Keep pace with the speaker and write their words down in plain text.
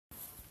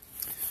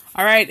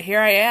All right, here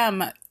I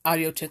am,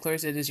 Audio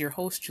Ticklers. It is your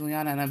host,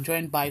 Juliana, and I'm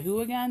joined by who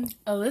again?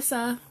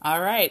 Alyssa.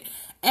 All right.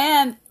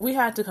 And we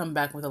had to come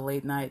back with a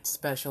late night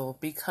special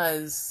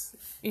because,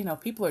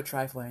 people are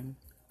trifling.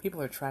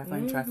 People are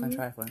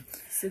trifling.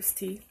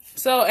 60.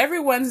 So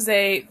every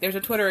Wednesday, there's a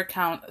Twitter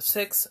account,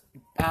 6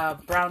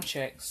 brown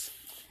chicks,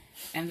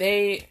 and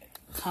they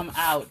come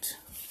out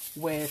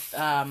with,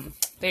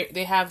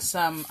 they have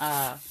some,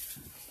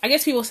 I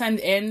guess people send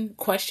in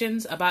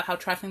questions about how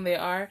trifling they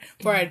are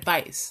for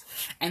advice.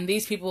 And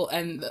these people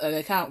and the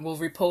account will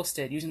repost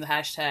it using the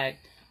hashtag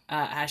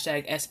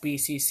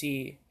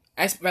SBCC,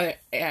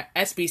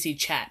 SBC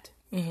chat.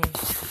 Mm-hmm.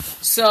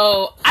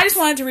 So I just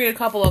wanted to read a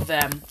couple of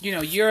them.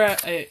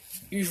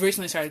 You've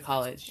recently started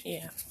college.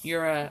 Yeah.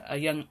 You're a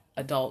young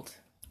adult.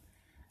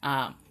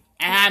 And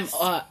I'm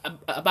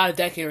about a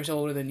decade or so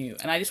older than you.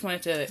 And I just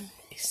wanted to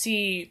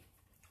see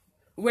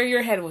where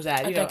your head was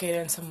at. A decade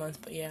and some months,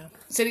 but yeah.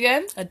 Say it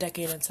again? A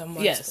decade and some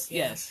months.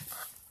 Yes.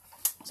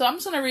 So I'm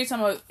just going to read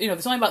some of,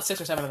 there's only about 6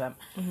 or 7 of them.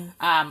 Mm-hmm.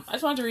 I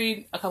just wanted to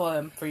read a couple of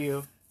them for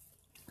you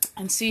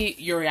and see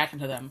your reaction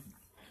to them.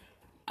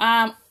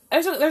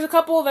 There's a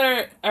couple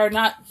that are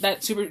not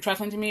that super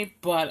trifling to me,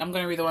 but I'm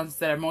going to read the ones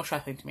that are most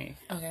trifling to me.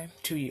 Okay.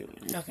 To you.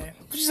 Okay.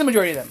 Which is the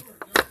majority of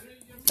them.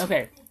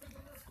 Okay.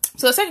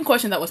 So the second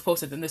question that was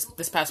posted in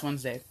this past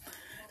Wednesday.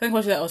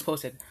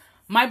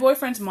 My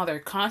boyfriend's mother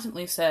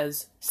constantly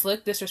says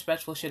slick,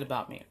 disrespectful shit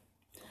about me.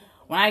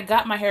 When I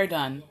got my hair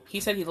done,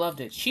 he said he loved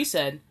it. She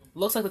said,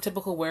 looks like the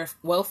typical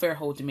welfare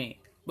hoe to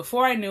me.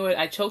 Before I knew it,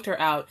 I choked her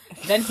out.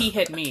 Then he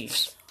hit me.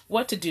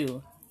 What to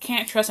do?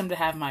 Can't trust him to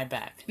have my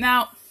back.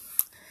 Now,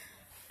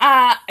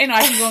 I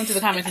can go into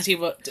the comments and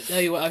tell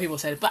you what other people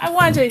said, but I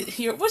wanted to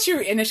hear, what's your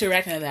initial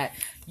reaction to that?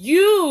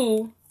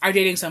 You are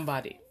dating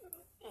somebody.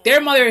 Their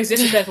mother is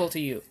disrespectful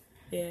to you.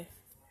 Yeah.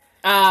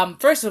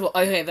 First of all,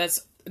 okay,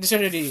 that's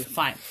disrespectful to you.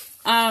 Fine.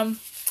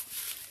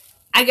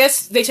 I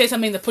guess they say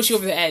something to push you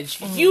over the edge.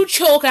 Mm-hmm. You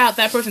choke out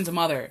that person's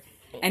mother,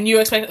 and you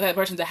expect that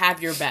person to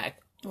have your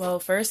back. Well,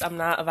 first, I'm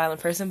not a violent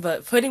person,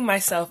 but putting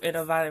myself in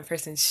a violent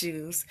person's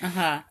shoes.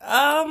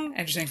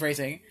 Interesting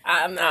phrasing.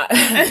 I'm not.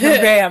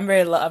 I'm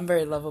very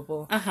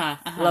lovable.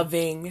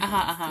 Loving.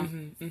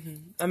 Mm-hmm.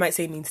 I might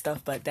say mean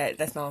stuff, but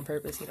that's not on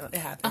purpose. It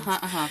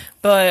happens.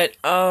 But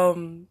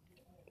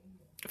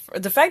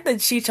the fact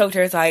that she choked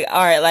her is like,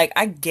 all right, like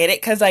I get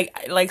it, because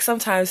like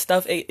sometimes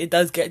stuff it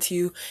does get to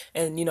you,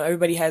 and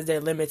everybody has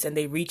their limits and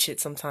they reach it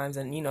sometimes,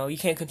 and you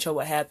can't control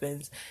what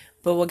happens.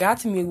 But what got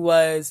to me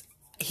was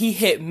he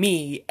hit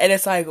me, and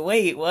it's like,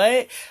 wait,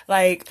 what?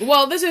 Like,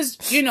 well, this is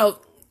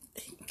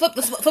flip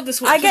the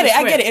switch. I get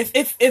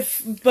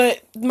it.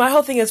 But my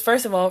whole thing is,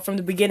 first of all, from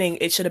the beginning,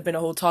 it should have been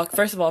a whole talk.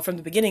 First of all, from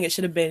the beginning, it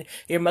should have been,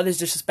 your mother's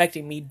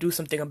disrespecting me, do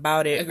something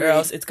about it. Agreed. Or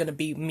else it's gonna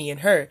be me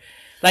and her.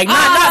 Like,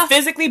 not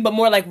physically, but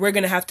more like we're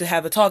gonna have to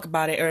have a talk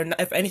about it. Or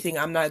if anything,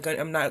 I'm not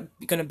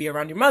gonna be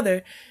around your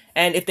mother.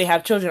 And if they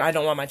have children, I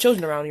don't want my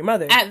children around your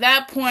mother. At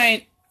that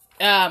point,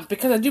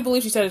 because I do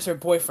believe she said it's her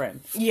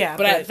boyfriend. Yeah,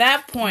 but at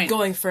that point,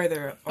 going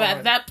further.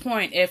 At that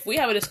point, if we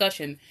have a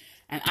discussion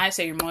and I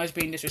say your mother's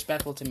being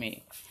disrespectful to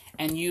me,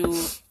 and you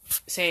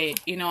say,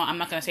 I'm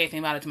not gonna say anything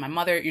about it to my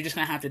mother, you're just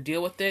gonna have to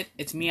deal with it.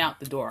 It's me out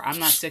the door. I'm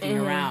not sticking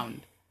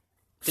around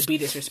to be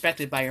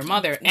disrespected by your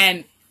mother.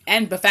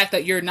 And the fact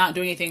that you're not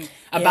doing anything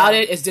about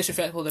it is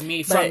disrespectful to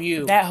me from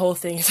you. That whole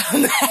thing is a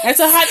mess. It's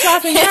a hot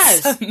trifling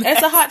mess.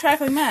 It's a hot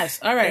trifling mess.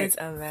 All right. It's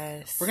a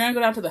mess. We're going to go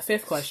down to the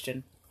 5th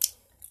question.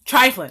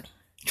 Trifling,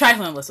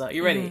 Alyssa.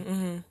 You ready?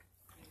 Mm-hmm.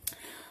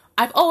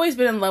 I've always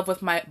been in love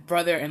with my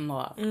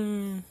brother-in-law.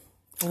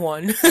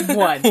 One.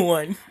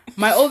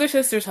 My older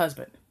sister's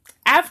husband.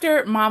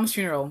 After Mom's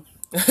funeral,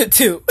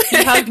 2.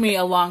 He hugged me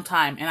a long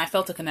time, and I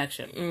felt a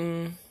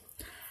connection.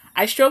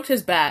 I stroked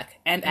his back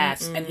and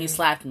ass, and he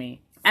slapped me.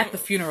 At the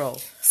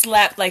funeral.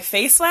 Slap, like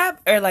face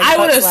slap? Or like I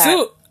would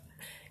assume.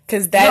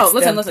 Because that's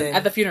listen.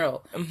 At the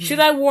funeral,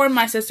 should I warn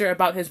my sister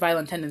about his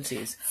violent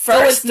tendencies?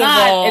 First of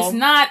all, it's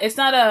not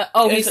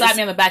he slapped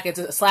me on the back. It's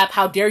a slap.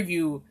 How dare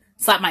you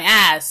slap my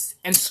ass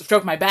and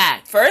stroke my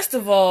back? First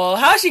of all,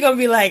 how is she gonna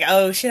be like,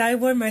 oh, should I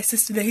warn my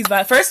sister that he's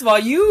violent? First of all,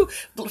 you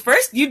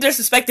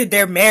disrespected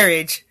their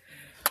marriage.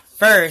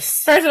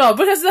 First of all,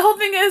 because the whole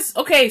thing is,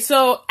 okay,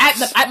 so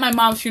at my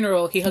mom's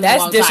funeral, he hugged me a long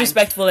time. That's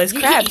disrespectful as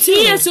crap,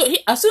 he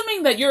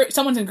assuming that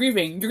someone's in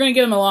grieving, you're going to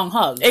give him a long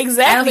hug.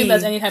 Exactly. I don't think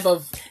that's any type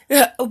of...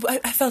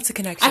 I felt a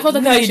connection.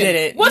 No, you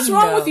didn't. What's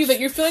wrong with you that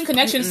you're feeling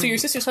connections to your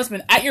sister's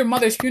husband at your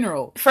mother's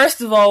funeral? First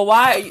of all,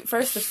 why?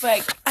 First of all,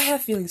 I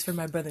have feelings for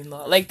my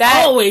brother-in-law. Like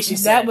that. Always, she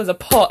said.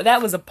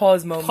 That was a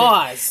pause moment.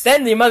 Pause.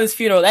 Then your mother's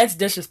funeral. That's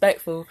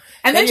disrespectful.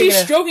 And then she's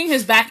stroking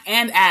his back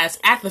and ass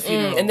at the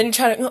funeral. And then you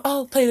try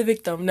to play the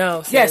victim. No.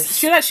 Sis. Yes.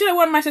 Should I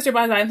warn my sister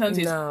about violent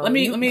tendencies? No. Let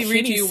me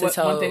read you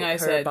one thing I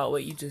said about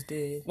what you just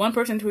did. One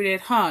person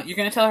tweeted, "You're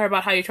gonna tell her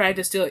about how you tried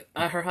to steal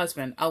her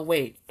husband? I'll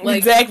wait."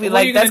 Exactly.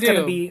 Like that's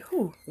gonna be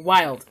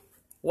wild.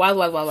 All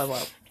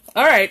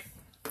right,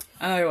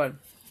 another one.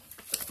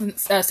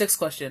 6th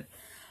question.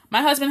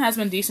 My husband has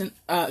been distant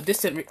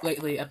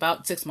lately,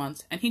 about 6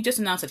 months, and he just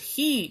announced that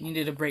he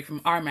needed a break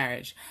from our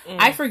marriage.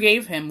 I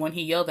forgave him when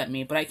he yelled at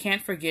me, but he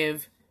can't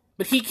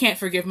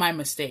forgive my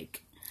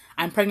mistake.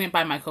 I'm pregnant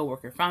by my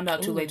coworker. Found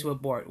out too late to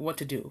abort. What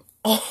to do?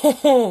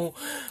 Oh,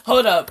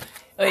 hold up.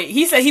 Wait,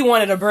 he said he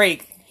wanted a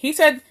break. He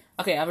said,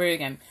 okay, I'll read it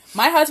again.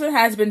 My husband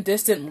has been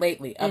distant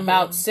lately,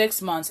 about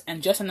 6 months,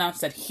 and just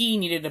announced that he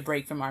needed a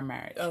break from our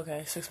marriage.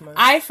 Okay, 6 months.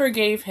 I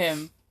forgave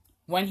him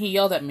when he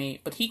yelled at me,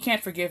 but he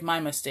can't forgive my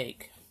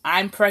mistake.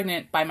 I'm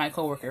pregnant by my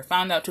coworker.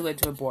 Found out too late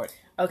to abort.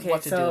 Okay,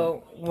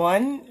 so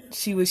one,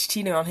 she was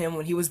cheating on him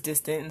when he was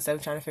distant instead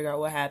of trying to figure out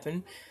what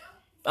happened.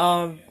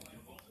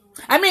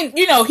 I mean,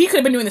 you know, he could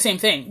have been doing the same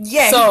thing.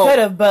 Yeah, he could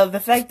have, but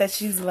the fact that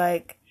she's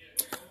like...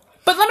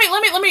 But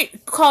let me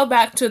call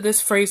back to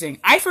this phrasing.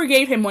 I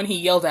forgave him when he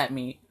yelled at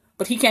me,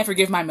 but he can't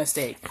forgive my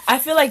mistake. I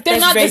feel like they're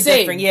not the same.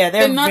 Different. Yeah,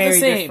 they're not very the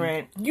same.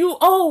 Different. You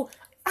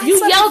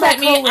yelled at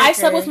me. I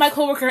slept with my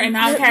coworker, and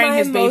now I'm carrying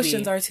his baby. My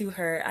emotions are too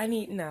hurt. I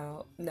need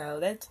no.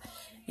 That's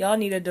y'all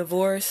need a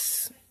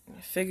divorce.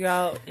 Figure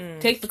out.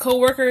 Take the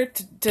coworker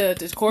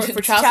to court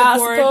for child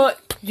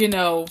support. You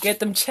know, get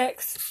them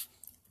checks.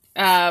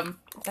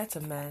 That's a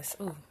mess.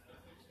 Ooh.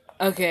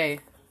 Okay.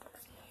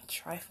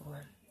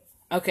 Trifling.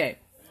 Okay.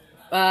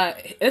 I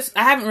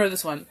haven't read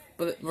this one,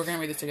 but we're gonna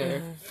read this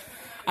together.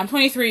 I'm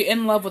 23,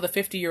 in love with a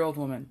 50-year-old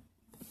woman.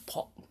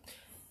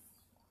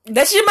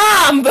 That's your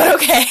mom, but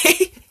okay.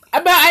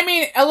 But I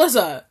mean,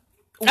 Alyssa.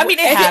 I mean,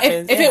 it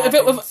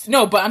happens.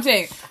 No, but I'm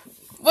saying,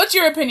 what's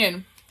your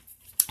opinion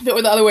if it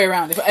were the other way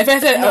around? If I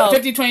said a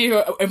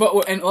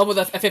 20-year-old in love with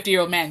a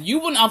 50-year-old man, you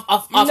wouldn't have.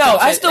 No,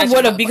 I still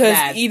would have,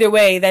 because either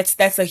way,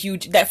 that's a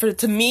huge,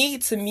 to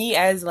me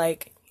as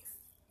like,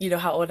 you know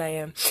how old I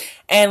am,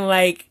 and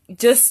like,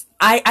 just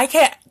I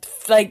can't,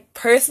 like,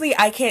 personally,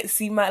 I can't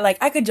see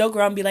I could joke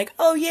around and be like,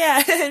 oh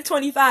yeah,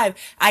 25.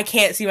 I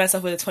can't see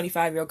myself with a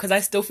 25-year-old, because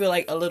I still feel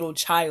like a little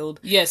child.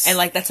 Yes. And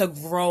like, that's a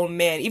grown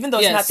man. Even though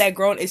it's not that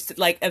grown, it's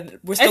like,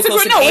 we're still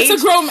close in age.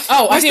 It's a grown,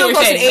 we're still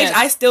close in age. Yes.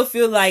 I still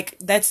feel like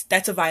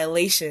that's a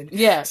violation.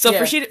 Yeah. So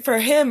for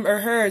him or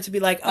her to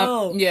be like,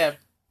 oh, yeah,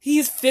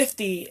 he's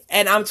 50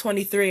 and I'm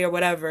 23 or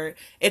whatever,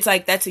 it's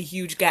like, that's a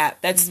huge gap.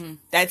 That's,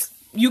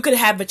 you could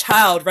have a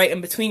child right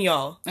in between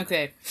y'all.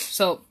 Okay.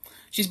 So,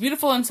 she's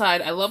beautiful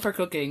inside. I love her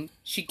cooking.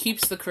 She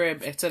keeps the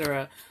crib,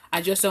 etc.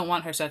 I just don't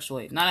want her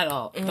sexually. Not at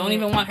all. Don't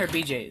even want her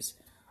BJs.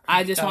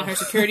 I just want her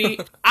security.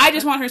 I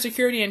just want her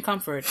security and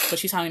comfort, but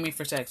she's hounding me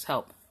for sex.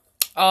 Help.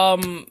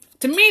 To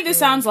me, this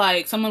sounds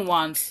like someone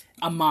wants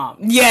a mom.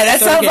 Yeah, that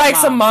sounds like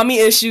some mommy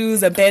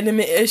issues,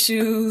 abandonment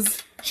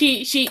issues.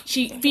 She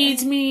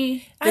feeds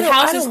me. The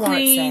house is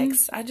clean.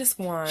 Sex. I just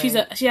want.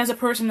 She has a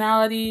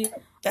personality.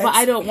 But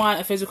I don't want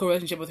a physical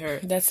relationship with her.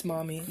 That's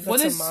mommy.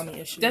 That's a mommy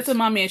issue. That's a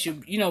mommy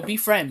issue. You know, be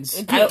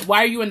friends.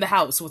 Why are you in the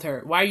house with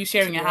her? Why are you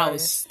sharing a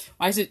house?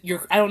 Why is it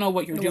I don't know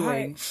what you're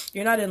doing.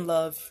 You're not in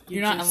love.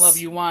 You're not in love.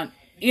 You want...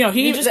 You know,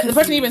 the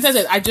person even says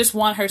it. I just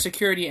want her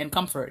security and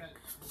comfort.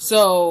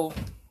 So...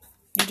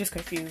 You're just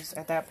confused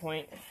at that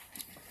point.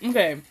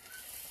 Okay.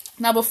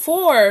 Now,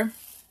 before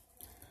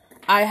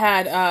I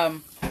had...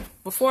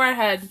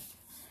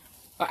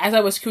 As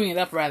I was queuing it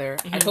up, rather,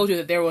 I told you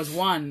that there was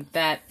one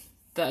that...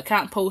 The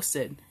account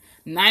posted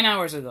 9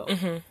 hours ago.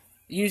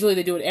 Usually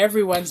they do it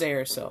every Wednesday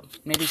or so.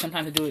 Maybe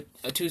sometimes they do it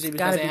a Tuesday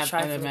because they have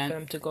an event.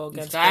 Them to go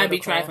against it's gotta be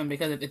trifling,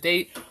 because if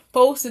they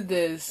posted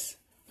this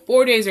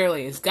 4 days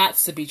early, it's got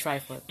to be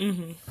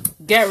trifling.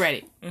 Get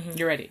ready.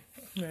 You're ready.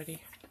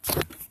 Ready.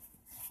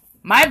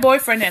 My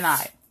boyfriend and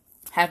I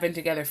have been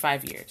together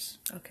 5 years.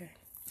 Okay.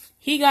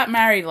 He got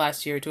married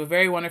last year to a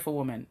very wonderful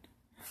woman.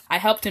 I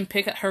helped him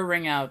pick her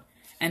ring out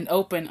and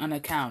open an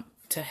account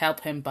to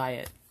help him buy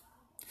it.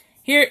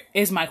 Here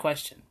is my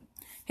question.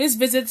 His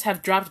visits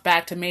have dropped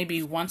back to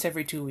maybe once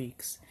every 2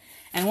 weeks.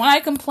 And when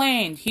I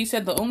complained, he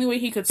said the only way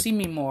he could see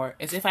me more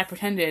is if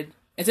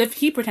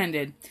he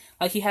pretended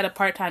like he had a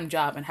part-time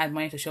job and had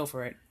money to show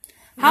for it.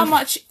 How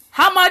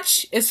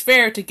much is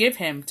fair to give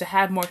him to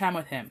have more time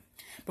with him?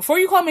 Before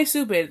you call me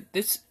stupid,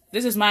 this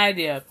is my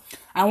idea.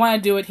 I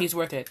want to do it. He's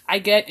worth it. I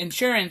get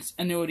insurance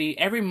annuity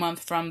every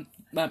month from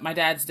my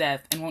dad's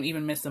death and won't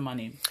even miss the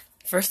money.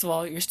 First of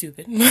all, you're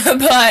stupid.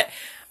 But,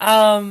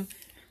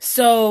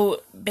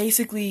 so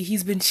basically,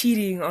 he's been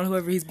cheating on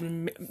whoever he's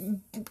been.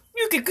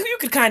 You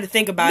could kind of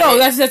think about it. No,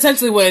 that's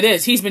essentially what it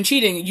is. He's been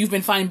cheating. You've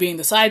been fine being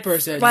the side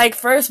person. Like,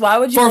 first, why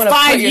would you want to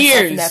put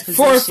yourself in that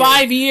position? For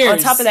 5 years. On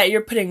top of that,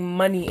 you're putting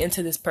money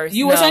into this person.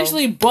 You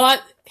essentially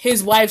bought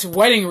his wife's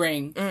wedding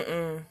ring.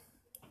 And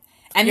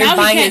you're now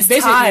buying he can't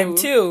his time you.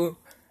 too.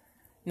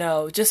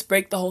 No, just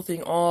break the whole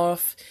thing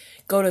off.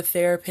 Go to a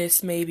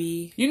therapist,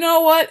 maybe. You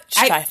know what?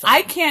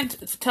 I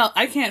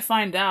can't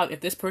find out if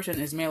this person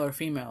is male or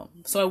female.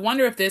 So I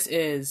wonder if this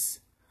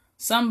is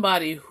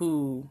somebody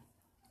who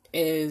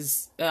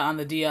is on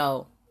the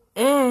DL.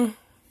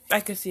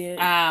 I could see it.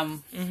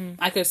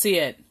 I could see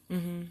it.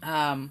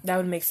 That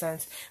would make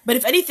sense. But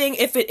if anything,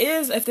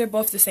 if they're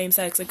both the same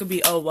sex, it could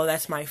be, oh, well,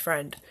 that's my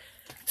friend.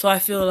 So I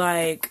feel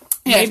like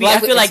Yeah, maybe I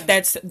feel like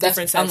that's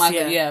different sex.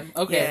 Unlikely, yeah.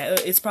 Okay. Yeah,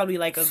 it's probably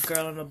like a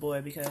girl and a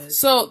boy because.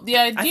 So the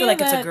idea I feel like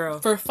that it's a girl.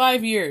 For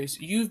 5 years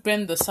you've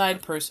been the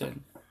side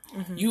person,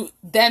 you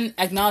then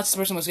acknowledge this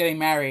person was getting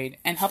married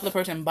and help the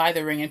person buy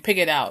the ring and pick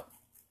it out.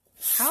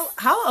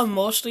 How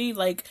emotionally,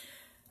 like,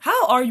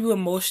 how are you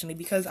emotionally?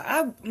 Because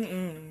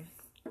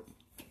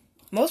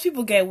most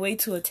people get way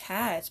too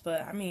attached,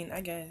 but I mean,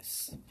 I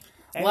guess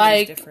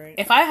like different.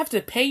 If I have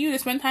to pay you to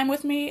spend time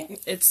with me,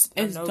 it's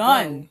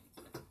done.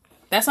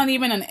 That's not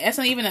even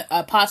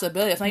a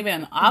possibility. That's not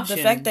even an option.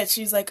 The fact that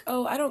she's like,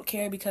 oh, I don't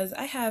care because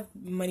I have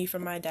money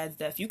from my dad's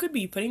death. You could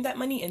be putting that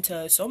money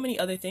into so many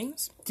other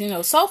things. You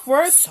know,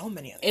 self-worth so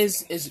many other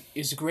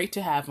is great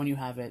to have when you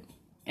have it,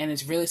 and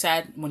it's really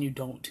sad when you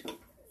don't.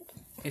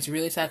 It's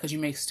really sad because you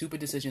make stupid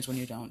decisions when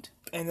you don't,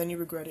 and then you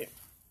regret it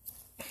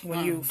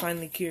when you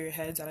finally clear your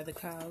heads out of the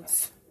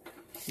clouds.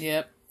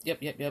 Yep.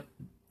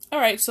 All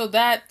right, so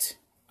that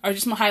are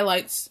just my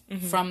highlights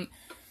from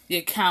the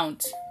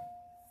account.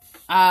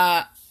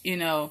 You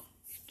know,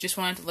 just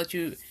wanted to let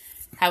you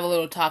have a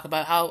little talk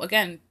about how,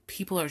 again,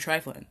 people are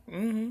trifling.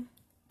 Mm-hmm.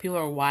 People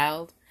are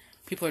wild.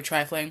 People are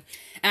trifling.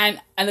 And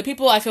the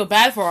people I feel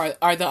bad for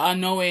are the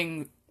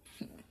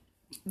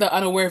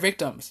unaware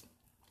victims.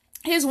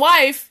 His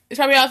wife is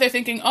probably out there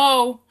thinking,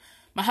 oh,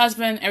 my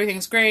husband,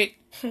 everything's great.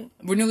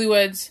 We're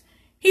newlyweds.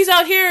 He's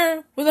out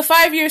here with a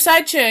 5-year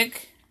side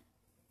chick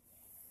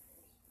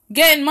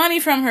getting money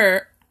from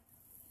her.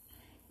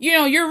 You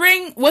know, your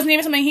ring wasn't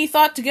even something he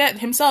thought to get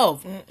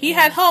himself. He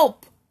had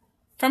help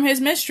from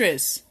his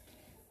mistress.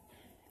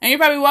 And you're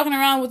probably walking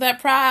around with that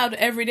proud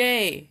every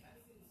day.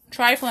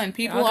 Trifling.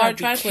 People are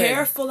trifling. Be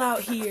careful out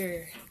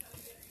here.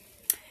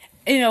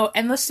 You know,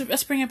 and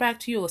let's bring it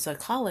back to you, Alyssa.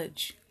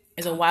 College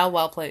is a wild,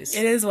 wild place.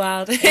 It is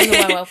wild. It is a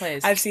wild, wild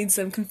place. I've seen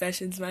some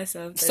confessions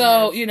myself.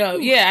 So, you know,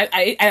 yeah,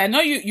 I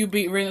know you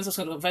be reading those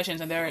confessions,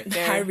 and they're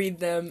I read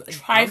them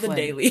trifling on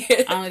the daily.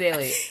 On the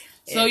daily.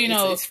 So, you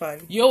know, it's fun.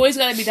 You always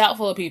gotta be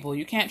doubtful of people.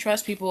 You can't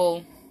trust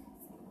people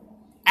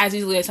as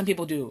easily as some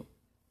people do.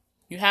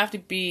 You have to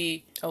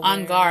be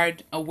on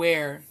guard,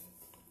 aware,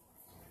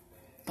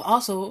 but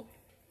also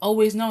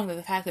always knowing that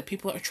the fact that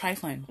people are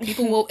trifling.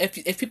 People will,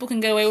 if people can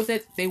get away with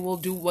it, they will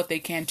do what they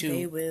can too.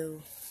 They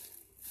will.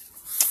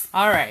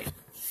 All right.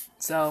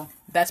 So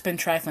that's been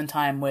trifling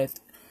time with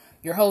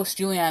your host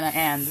Juliana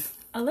and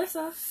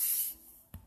Alyssa.